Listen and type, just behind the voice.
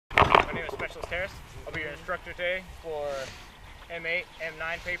Specialist Harris. I'll be your instructor today for M8,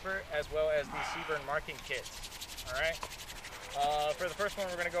 M9 paper, as well as the CBRN marking kits. Alright? For the first one,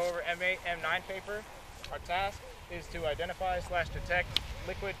 we're going to go over M8, M9 paper. Our task is to identify/detect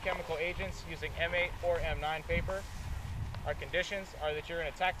liquid chemical agents using M8 or M9 paper. Our conditions are that you're in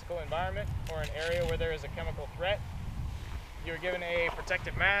a tactical environment or an area where there is a chemical threat. You're given a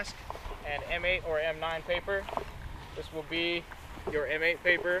protective mask and M8 or M9 paper. This will be your M8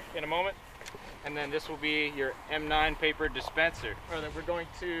 paper in a moment, and then this will be your M9 paper dispenser. Or that we're going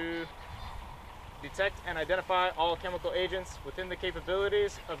to detect and identify all chemical agents within the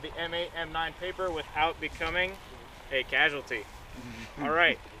capabilities of the M8, M9 paper without becoming a casualty. All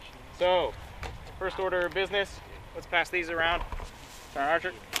right, so first order of business, let's pass these around. Sergeant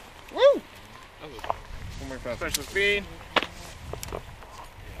Archer. Woo! One more pass. Specialist Bean.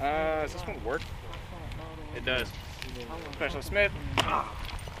 Does this one work? It does. Specialist Smith.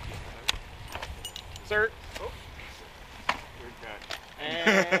 Cert.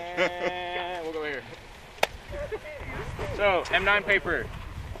 And we'll go here. So, M9 paper.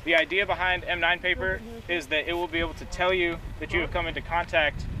 The idea behind M9 paper is that it will be able to tell you that you have come into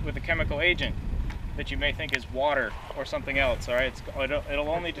contact with a chemical agent that you may think is water or something else. All right, it'll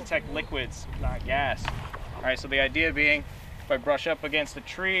only detect liquids, not gas. All right, so the idea being, if I brush up against a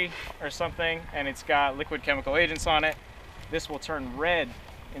tree or something and it's got liquid chemical agents on it, this will turn red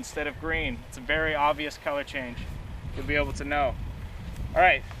instead of green. It's a very obvious color change. You'll be able to know. All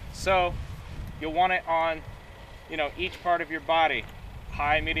right, so you'll want it on, each part of your body,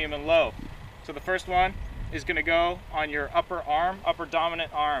 high, medium, and low. So the first one is going to go on your upper arm, upper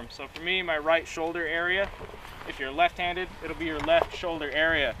dominant arm. So for me, my right shoulder area. If you're left-handed, it'll be your left shoulder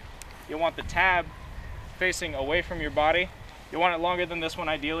area. You'll want the tab facing away from your body. You want it longer than this one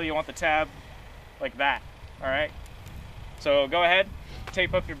ideally. You want the tab like that, all right? So go ahead,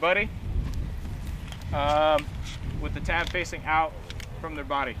 tape up your buddy with the tab facing out from their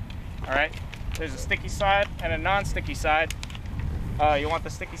body, all right? There's a sticky side and a non-sticky side. You want the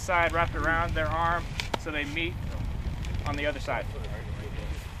sticky side wrapped around their arm so they meet on the other side.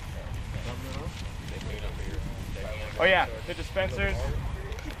 Oh yeah, the dispensers,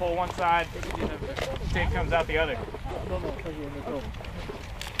 you pull one side, the tape comes out the other. Let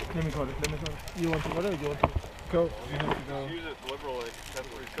me call it. You want to go or you want to go? You have to go. Use it liberally. That's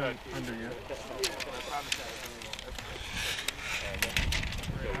what he said. Under you.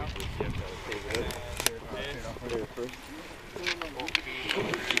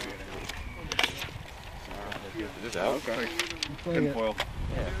 Is this out? Okay. Tin foil.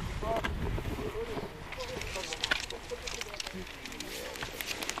 Yeah.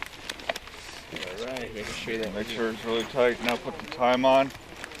 Alright, making sure that. Make sure it's really tight. Now put the time on.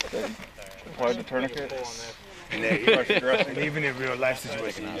 Then apply the tourniquet. And even in real life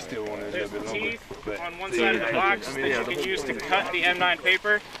situation, you still want it a little bit longer. Teeth on one side of the box that you can use to cut the M9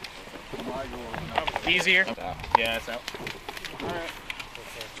 paper. Easier. Yeah, it's out.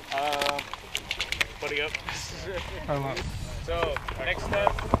 Alright. Buddy up. So, next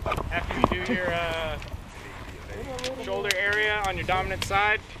step, after you do your shoulder area on your dominant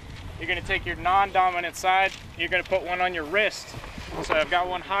side, you're going to take your non-dominant side, you're going to put one on your wrist. So I've got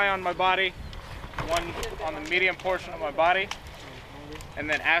one high on my body, one on the medium portion of my body. And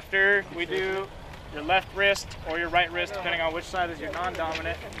then after we do your left wrist or your right wrist, depending on which side is your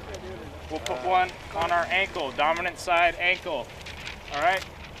non-dominant, we'll put one on our ankle, dominant side ankle. All right,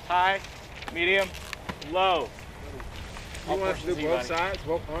 high, medium, low. You want to do both sides,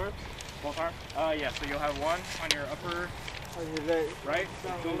 both arms? Both arms? Yeah, so you'll have one on your upper right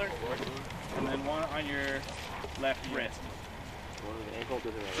shoulder, and then one on your left wrist.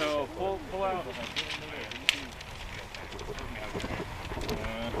 So pull out.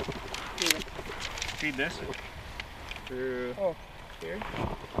 Feed this through here.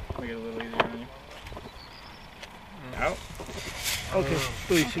 Make it a little easier on you. Out. Okay,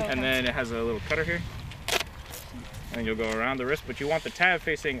 please. And then it has a little cutter here. And you'll go around the wrist, but you want the tab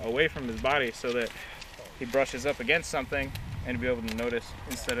facing away from his body so that he brushes up against something and be able to notice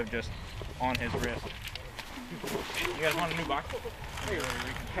instead of just on his wrist. You guys want a new box? Hey, or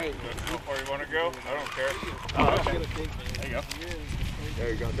you want to go? I don't care. Oh, okay. There you go. There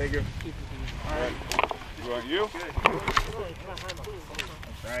you go. Thank you. All right. You want you?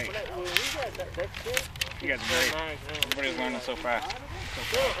 That's right. You guys are great. Everybody's learning so fast.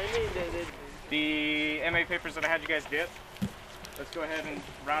 The MA papers that I had you guys dip, let's go ahead and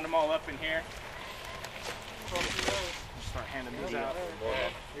round them all up in here. Just start handing these out.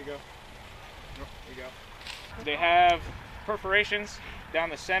 Here you go. Here you go. They have perforations down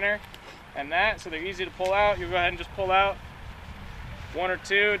the center and that, so they're easy to pull out. You go ahead and just pull out 1 or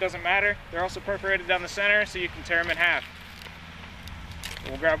 2, it doesn't matter. They're also perforated down the center, so you can tear them in half.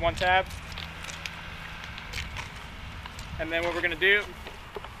 We'll grab one tab. And then what we're gonna do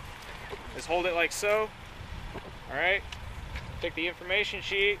is hold it like so. All right, take the information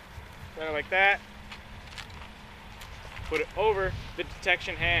sheet, set it like that. Put it over the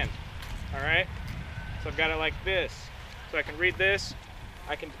detection hand, all right? So I've got it like this. So I can read this,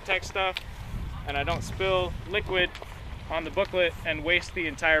 I can detect stuff, and I don't spill liquid on the booklet and waste the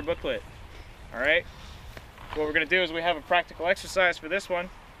entire booklet, all right? What we're gonna do is we have a practical exercise for this one.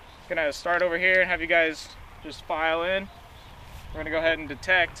 I'm gonna start over here and have you guys just file in. We're gonna go ahead and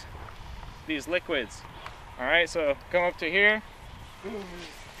detect these liquids. All right, so come up to here,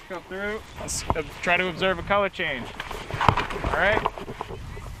 go through, let's try to observe a color change. All right,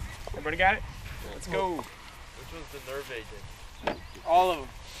 everybody got it? Let's go. Which one's the nerve agent? All of them.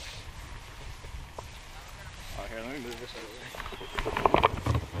 Oh, here, let me move this.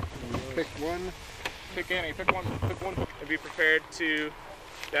 Pick one. Pick any, pick one, and be prepared to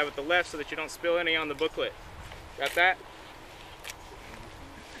dab with the left so that you don't spill any on the booklet. Got that?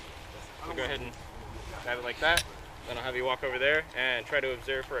 So go ahead and dab it like that. Then I'll have you walk over there and try to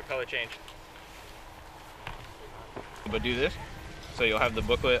observe for a color change. But do this, so you'll have the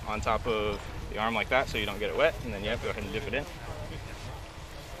booklet on top of the arm like that so you don't get it wet, and then go ahead and dip it in.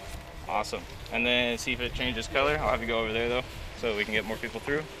 Awesome. And then see if it changes color. I'll have you go over there though, so we can get more people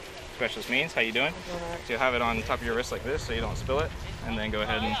through. Specialist Means, how you doing? So you'll have it on top of your wrist like this so you don't spill it, and then go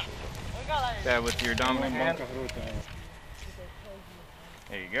ahead and dab with your dominant hand.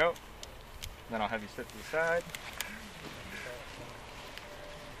 There you go. Then I'll have you sit to the side.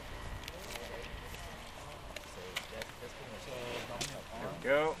 There we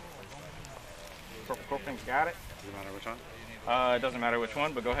go. Purple coping's got it. Doesn't matter which one? It doesn't matter which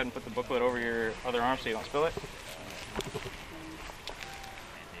one, but go ahead and put the booklet over your other arm so you don't spill it.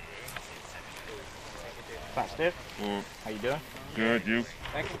 Class stiff. How you doing? Good, you?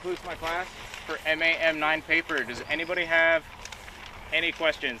 That concludes my class for MA M9 paper. Does anybody have any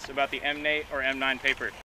questions about the M8 or M9 paper?